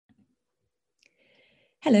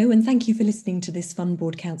Hello, and thank you for listening to this Fund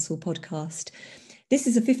Board Council podcast. This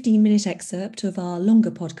is a 15-minute excerpt of our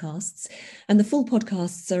longer podcasts, and the full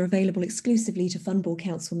podcasts are available exclusively to Fund Board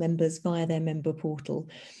Council members via their member portal.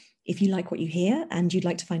 If you like what you hear and you'd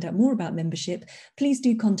like to find out more about membership, please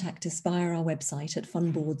do contact us via our website at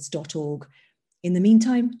fundboards.org. In the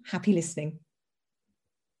meantime, happy listening.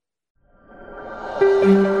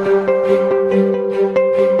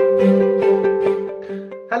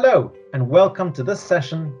 Hello, and welcome to this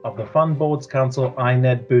session of the Fund Boards Council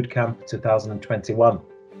INED Bootcamp 2021.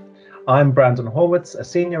 I'm Brandon Horwitz, a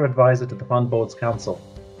Senior Advisor to the Fund Boards Council.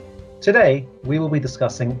 Today, we will be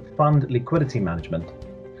discussing fund liquidity management.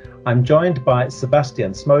 I'm joined by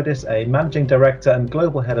Sebastian Smodis, a Managing Director and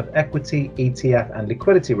Global Head of Equity, ETF and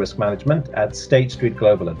Liquidity Risk Management at State Street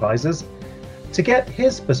Global Advisors, to get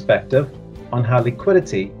his perspective on how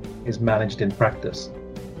liquidity is managed in practice.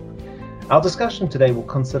 Our discussion today will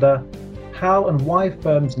consider how and why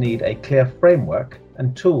firms need a clear framework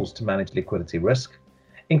and tools to manage liquidity risk,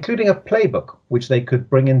 including a playbook which they could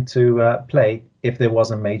bring into play if there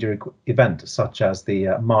was a major event, such as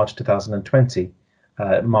the March 2020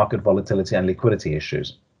 market volatility and liquidity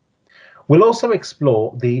issues. We'll also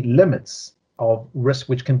explore the limits of risk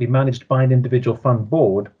which can be managed by an individual fund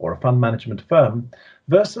board or a fund management firm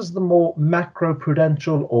versus the more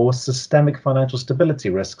macro-prudential or systemic financial stability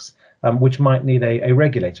risks which might need a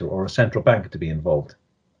regulator or a central bank to be involved.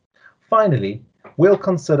 Finally, we'll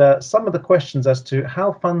consider some of the questions as to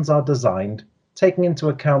how funds are designed, taking into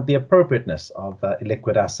account the appropriateness of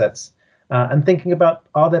illiquid assets, and thinking about,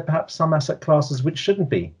 are there perhaps some asset classes which shouldn't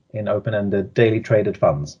be in open-ended, daily traded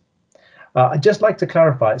funds? I'd just like to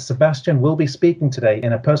clarify, Sebastian will be speaking today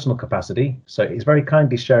in a personal capacity, so he's very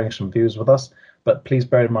kindly sharing some views with us, but please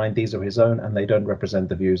bear in mind these are his own and they don't represent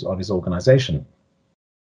the views of his organization.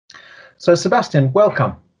 So Sebastian,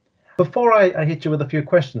 welcome. Before I hit you with a few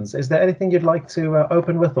questions, is there anything you'd like to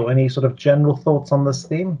open with or any sort of general thoughts on this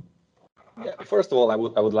theme? Yeah, first of all, I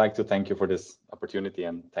would like to thank you for this opportunity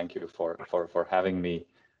and thank you for having me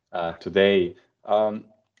today.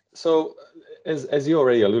 So as you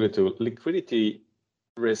already alluded to, liquidity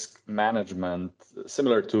risk management,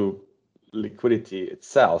 similar to liquidity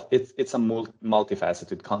itself, it's a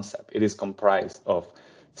multifaceted concept. It is comprised of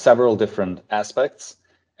several different aspects,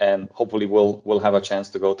 and hopefully we'll have a chance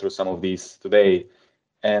to go through some of these today.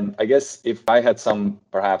 And I guess if I had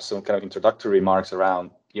perhaps some kind of introductory remarks around,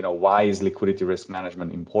 why is liquidity risk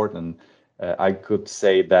management important? I could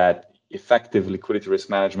say that effective liquidity risk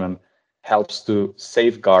management helps to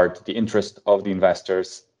safeguard the interest of the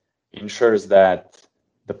investors, ensures that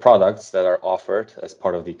the products that are offered as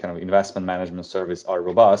part of the kind of investment management service are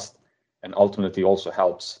robust, and ultimately also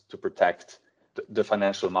helps to protect the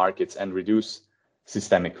financial markets and reduce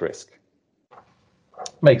systemic risk.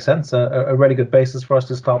 Makes sense. A really good basis for us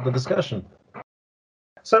to start the discussion.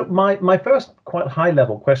 So my first quite high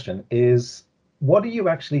level question is, what do you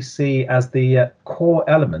actually see as the core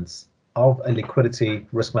elements of a liquidity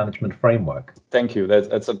risk management framework? Thank you.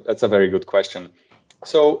 That's a very good question.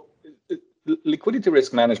 So liquidity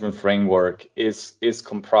risk management framework is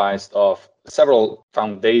comprised of several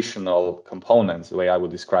foundational components, the way I would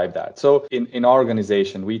describe that. So in our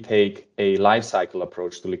organization, we take a life cycle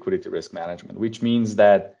approach to liquidity risk management, which means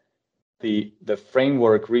that the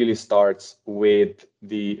framework really starts with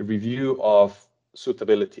the review of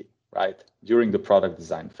suitability, right, during the product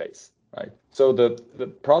design phase, right? So the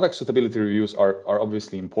product suitability reviews are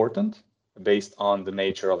obviously important based on the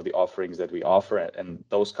nature of the offerings that we offer, and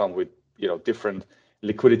those come with different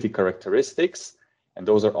liquidity characteristics, and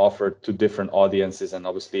those are offered to different audiences, and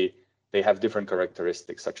obviously they have different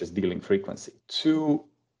characteristics such as dealing frequency. To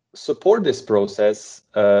support this process,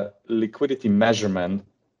 liquidity measurement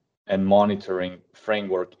and monitoring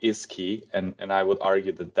framework is key, and I would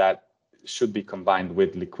argue that should be combined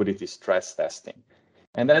with liquidity stress testing.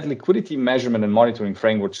 And that liquidity measurement and monitoring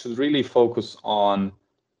framework should really focus on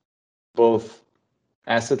both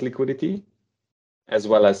asset liquidity as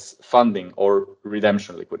well as funding or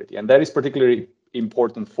redemption liquidity. And that is particularly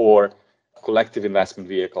important for collective investment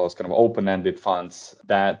vehicles, kind of open-ended funds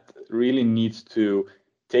that really need to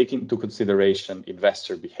take into consideration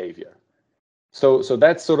investor behavior. So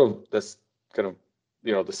that's sort of this kind of,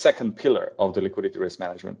 the second pillar of the liquidity risk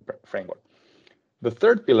management framework. The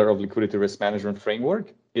third pillar of liquidity risk management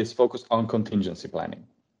framework is focused on contingency planning.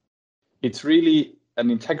 It's really an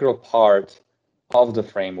integral part of the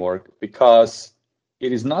framework because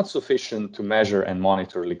it is not sufficient to measure and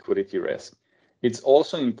monitor liquidity risk. It's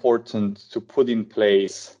also important to put in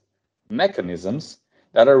place mechanisms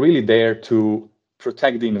that are really there to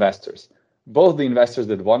protect the investors, both the investors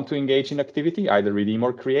that want to engage in activity, either redeem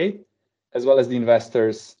or create, as well as the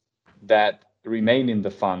investors that remain in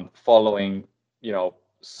the fund following,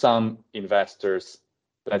 some investors,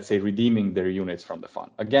 let's say, redeeming their units from the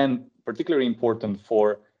fund. Again, particularly important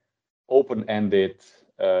for open-ended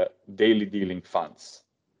daily dealing funds.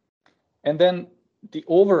 And then the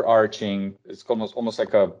overarching is almost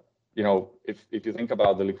like a, if you think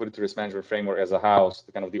about the liquidity risk management framework as a house,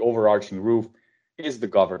 the overarching roof is the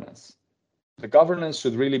governance. The governance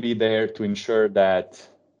should really be there to ensure that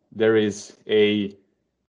there is a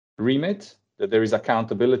remit, that there is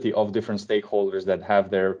accountability of different stakeholders that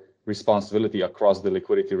have their responsibility across the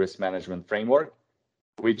liquidity risk management framework,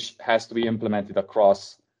 which has to be implemented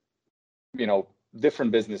across,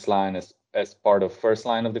 different business lines as part of first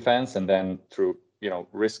line of defense, and then through,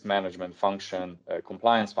 risk management function,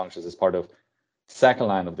 compliance functions as part of second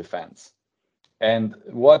line of defense. And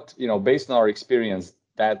what, based on our experience,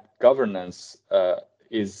 that governance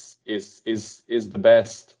is the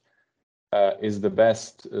best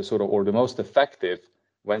or the most effective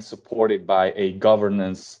when supported by a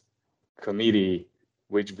governance committee,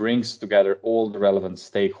 which brings together all the relevant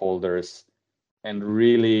stakeholders and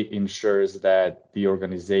really ensures that the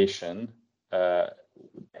organization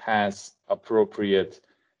has appropriate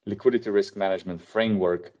liquidity risk management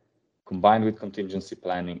framework combined with contingency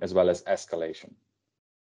planning as well as escalation.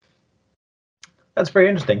 That's very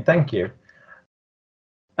interesting. Thank you.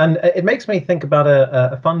 And it makes me think about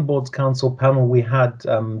a Fund Boards Council panel we had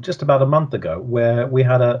just about a month ago, where we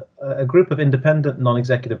had a group of independent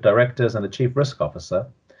non-executive directors and a chief risk officer.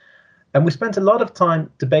 And we spent a lot of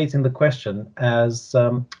time debating the question as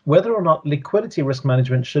whether or not liquidity risk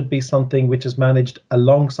management should be something which is managed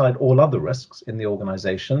alongside all other risks in the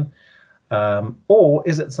organization, or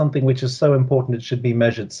is it something which is so important it should be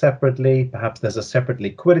measured separately? Perhaps there's a separate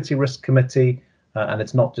liquidity risk committee, and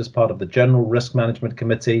it's not just part of the general risk management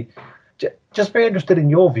committee. Just very interested in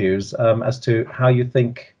your views as to how you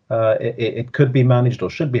think it could be managed or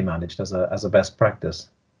should be managed as a best practice.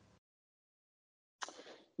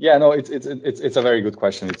 Yeah, no, it's a very good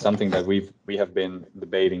question. It's something that we have been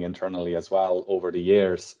debating internally as well over the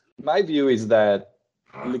years. My view is that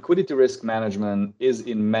liquidity risk management is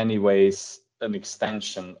in many ways an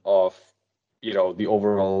extension of, the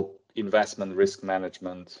overall investment risk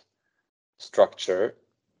management structure.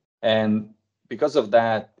 And because of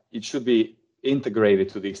that, it should be integrated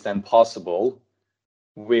to the extent possible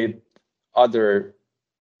with other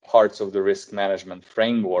parts of the risk management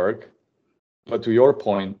framework. But to your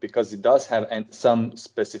point, because it does have some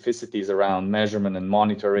specificities around measurement and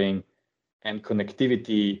monitoring and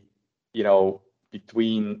connectivity,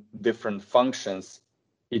 between different functions,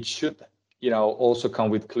 it should, also come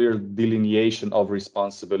with clear delineation of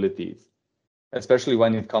responsibilities, especially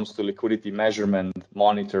when it comes to liquidity measurement,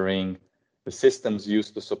 monitoring, the systems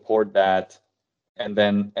used to support that, and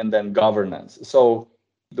then governance. So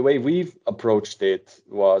the way we've approached it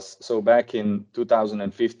was, so back in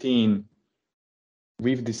 2015,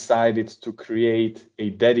 we've decided to create a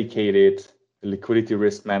dedicated liquidity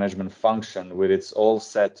risk management function with its all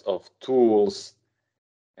set of tools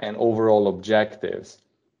and overall objectives.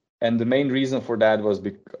 And the main reason for that was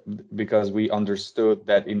because we understood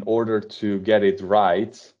that in order to get it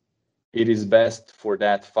right, it is best for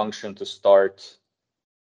that function to start,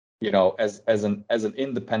 as an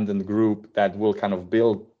independent group that will kind of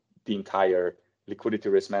build the entire liquidity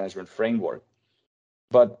risk management framework.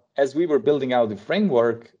 But as we were building out the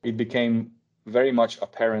framework, it became very much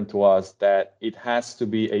apparent to us that it has to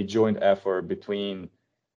be a joint effort between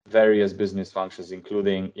various business functions,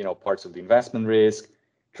 including, parts of the investment risk,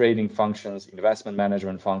 trading functions, investment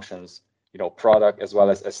management functions, product, as well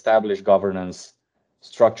as established governance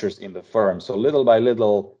structures in the firm. So little by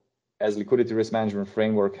little, as liquidity risk management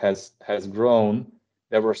framework has grown,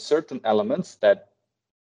 there were certain elements that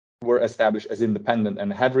were established as independent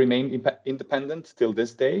and have remained independent till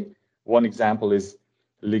this day. One example is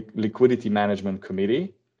Liquidity Management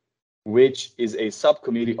Committee, which is a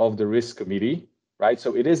subcommittee of the Risk Committee, right?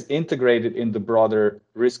 So it is integrated in the broader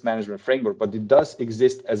risk management framework, but it does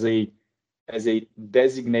exist as a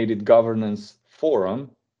designated governance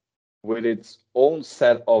forum with its own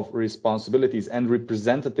set of responsibilities and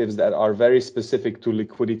representatives that are very specific to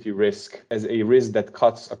liquidity risk as a risk that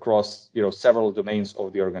cuts across, several domains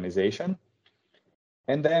of the organization.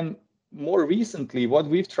 And then more recently, what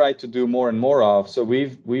we've tried to do more and more of, so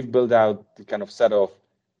we've built out the kind of set of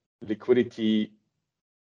liquidity,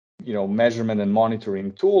 measurement and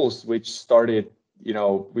monitoring tools, which started,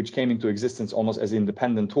 which came into existence almost as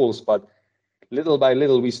independent tools, but little by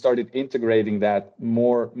little, we started integrating that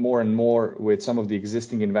more and more with some of the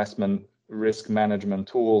existing investment risk management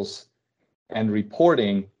tools and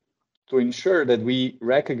reporting to ensure that we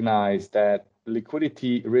recognize that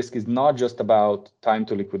liquidity risk is not just about time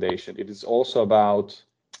to liquidation. It is also about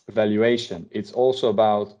valuation. It's also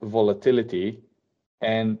about volatility.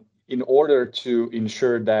 And in order to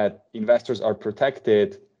ensure that investors are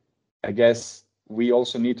protected, I guess we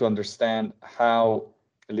also need to understand how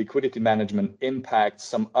liquidity management impacts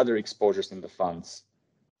some other exposures in the funds,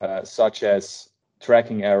 such as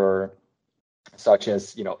tracking error, such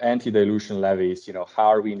as anti-dilution levies. How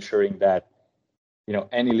are we ensuring that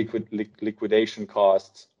any liquidation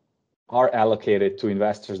costs are allocated to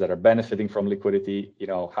investors that are benefiting from liquidity?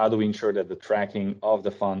 How do we ensure that the tracking of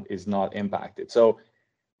the fund is not impacted? So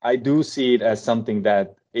I do see it as something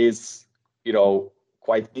that is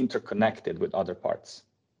quite interconnected with other parts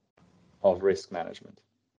of risk management.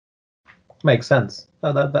 Makes sense.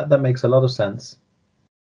 That makes a lot of sense.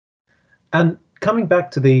 And coming back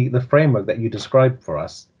to the framework that you described for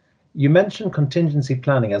us, you mentioned contingency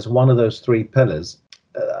planning as one of those three pillars.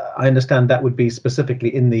 I understand that would be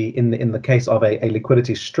specifically in the case of a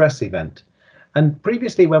liquidity stress event. And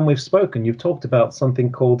previously, when we've spoken, you've talked about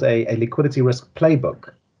something called a liquidity risk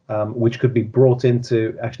playbook, which could be brought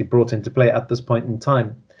into play at this point in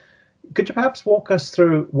time. Could you perhaps walk us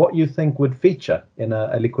through what you think would feature in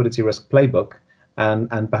a liquidity risk playbook?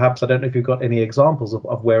 And perhaps, I don't know if you've got any examples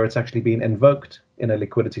of where it's actually been invoked in a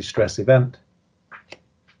liquidity stress event.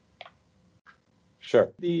 Sure.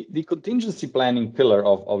 The contingency planning pillar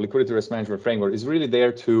of liquidity risk management framework is really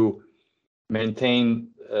there to maintain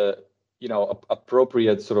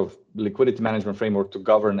appropriate sort of liquidity management framework to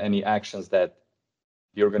govern any actions that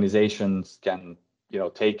the organizations can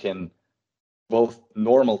take in both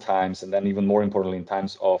normal times and then even more importantly in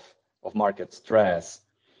times of market stress.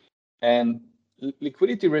 And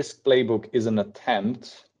liquidity risk playbook is an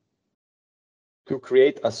attempt to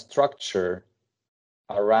create a structure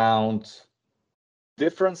around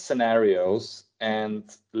different scenarios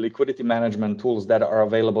and liquidity management tools that are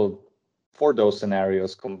available for those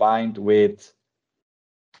scenarios, combined with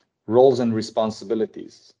roles and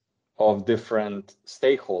responsibilities of different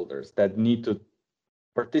stakeholders that need to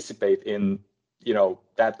participate in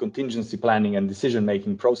that contingency planning and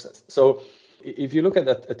decision-making process. So if you look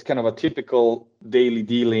at kind of a typical daily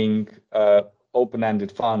dealing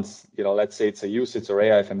open-ended funds, let's say it's a UCITS or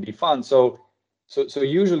AIFMD fund. So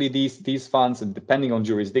usually these funds, depending on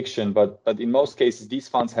jurisdiction, but in most cases, these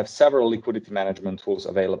funds have several liquidity management tools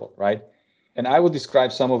available, right? And I would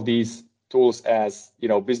describe some of these tools as,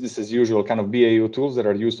 business as usual kind of BAU tools that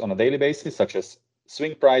are used on a daily basis, such as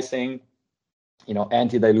swing pricing,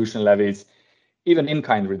 anti-dilution levies, even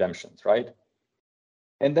in-kind redemptions, right?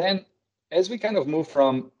 And then as we kind of move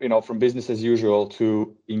from business as usual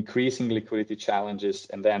to increasing liquidity challenges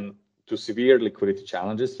and then to severe liquidity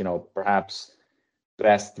challenges, perhaps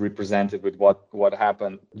best represented with what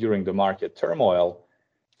happened during the market turmoil.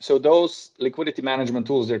 So those liquidity management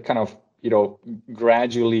tools, they're kind of,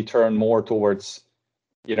 gradually turn more towards,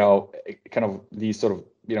 kind of these sort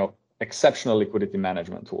of, exceptional liquidity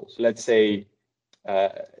management tools. Let's say,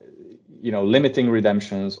 limiting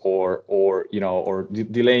redemptions or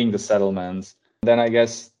delaying the settlements. Then I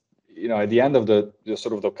guess, at the end of the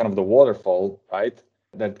sort of the kind of the waterfall, right?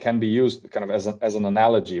 That can be used kind of as an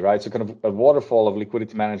analogy, right? So kind of a waterfall of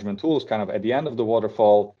liquidity management tools, kind of at the end of the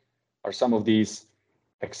waterfall are some of these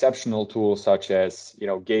exceptional tools such as,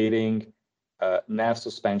 gating, NAV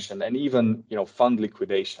suspension, and even, fund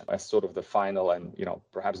liquidation as sort of the final and,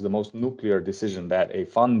 perhaps the most nuclear decision that a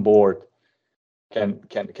fund board can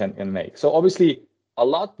make. So obviously a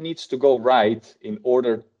lot needs to go right in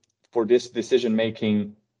order for this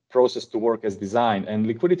decision-making process to work as designed. And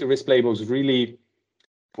liquidity risk playbooks really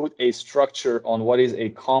put a structure on what is a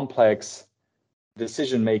complex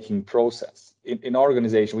decision-making process. In our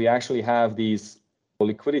organization, we actually have these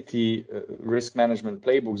liquidity risk management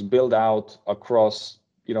playbooks built out across,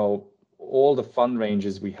 all the fund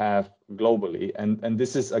ranges we have globally. And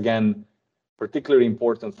this is, again, particularly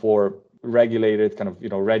important for regulated kind of,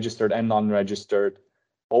 registered and non-registered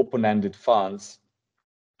open-ended funds.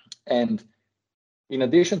 And in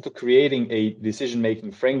addition to creating a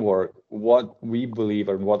decision-making framework, what we believe,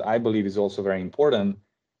 and what I believe is also very important,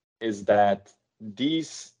 is that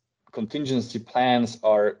these contingency plans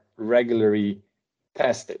are regularly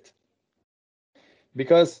tested.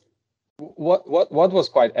 Because what was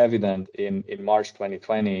quite evident in March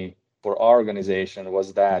 2020 for our organization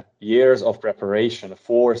was that years of preparation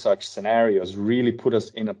for such scenarios really put us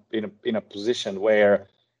in a position where,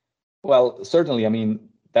 well, certainly, I mean,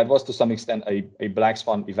 that was to some extent a black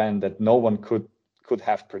swan event that no one could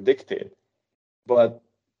have predicted. But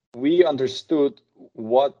we understood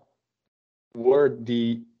what were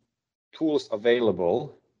the tools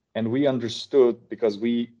available And we understood, because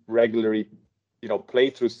we regularly, play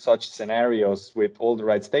through such scenarios with all the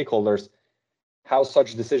right stakeholders, how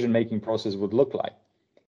such decision-making process would look like.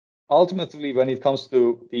 Ultimately, when it comes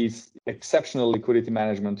to these exceptional liquidity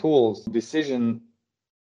management tools, decision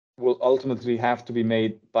will ultimately have to be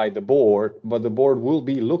made by the board, but the board will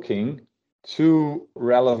be looking to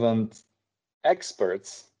relevant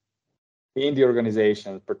experts in the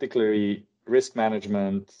organization, particularly risk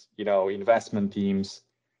management, investment teams,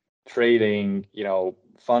 trading,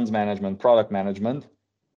 funds management, product management,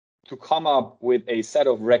 to come up with a set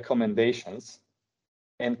of recommendations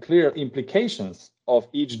and clear implications of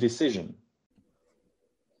each decision.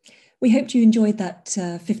 We hoped you enjoyed that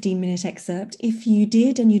 15-minute excerpt. If you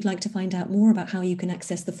did and you'd like to find out more about how you can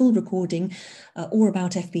access the full recording or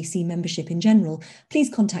about FBC membership in general,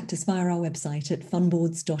 please contact us via our website at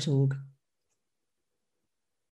fundboards.org.